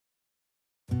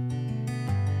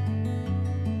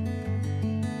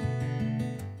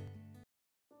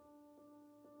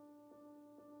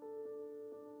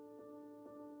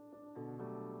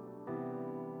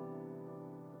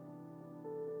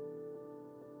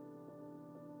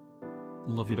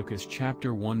Leviticus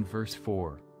chapter 1 verse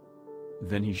 4.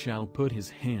 Then he shall put his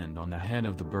hand on the head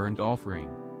of the burnt offering,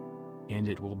 and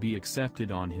it will be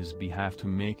accepted on his behalf to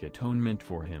make atonement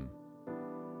for him.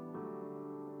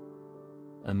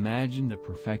 Imagine the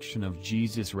perfection of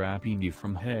Jesus wrapping you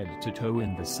from head to toe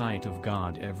in the sight of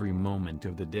God every moment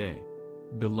of the day.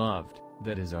 Beloved,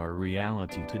 that is our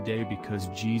reality today because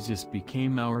Jesus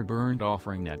became our burnt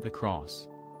offering at the cross.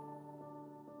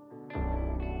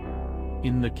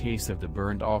 In the case of the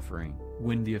burnt offering,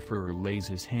 when the offerer lays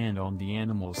his hand on the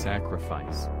animal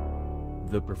sacrifice,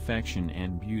 the perfection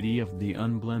and beauty of the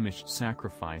unblemished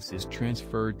sacrifice is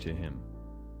transferred to him,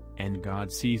 and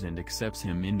God sees and accepts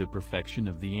him in the perfection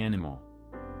of the animal.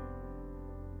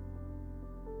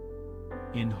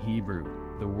 In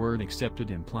Hebrew, the word accepted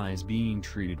implies being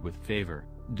treated with favor,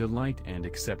 delight and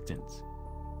acceptance.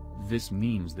 This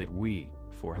means that we,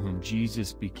 for whom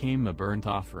Jesus became a burnt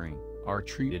offering, are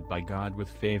treated by God with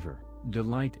favor,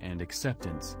 delight and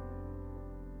acceptance.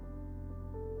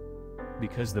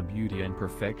 Because the beauty and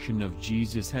perfection of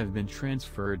Jesus have been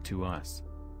transferred to us.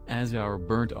 As our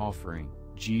burnt offering,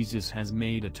 Jesus has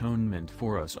made atonement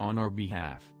for us on our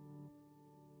behalf.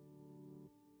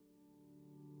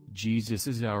 Jesus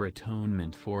is our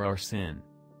atonement for our sin.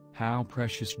 How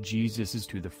precious Jesus is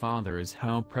to the Father is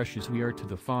how precious we are to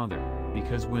the Father,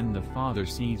 because when the Father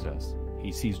sees us,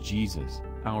 he sees Jesus,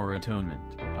 our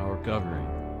atonement, our covering.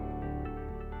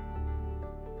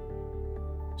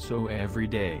 So every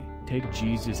day, take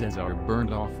Jesus as our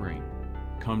burnt offering.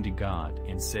 Come to God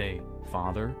and say,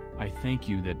 Father, I thank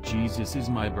you that Jesus is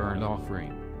my burnt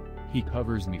offering. He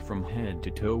covers me from head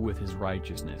to toe with his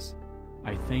righteousness.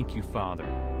 I thank you, Father,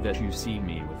 that you see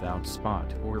me without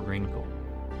spot or wrinkle.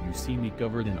 You see me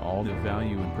covered in all the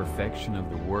value and perfection of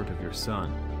the work of your Son.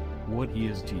 What he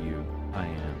is to you, I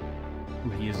am. Who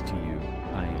he is to you,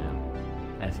 I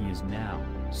am. As he is now,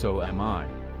 so am I.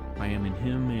 I am in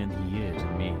him and he is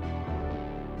in me.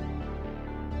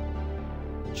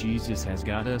 Jesus has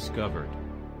got us covered.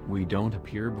 We don't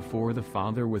appear before the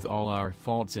Father with all our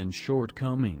faults and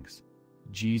shortcomings.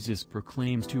 Jesus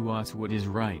proclaims to us what is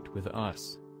right with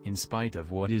us, in spite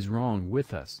of what is wrong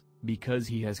with us, because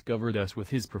he has covered us with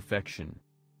his perfection.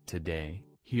 Today,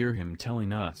 hear him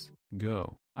telling us,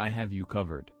 Go, I have you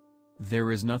covered.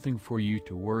 There is nothing for you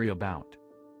to worry about.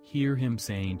 Hear him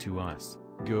saying to us,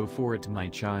 Go for it, my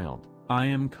child, I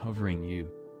am covering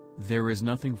you. There is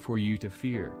nothing for you to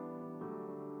fear.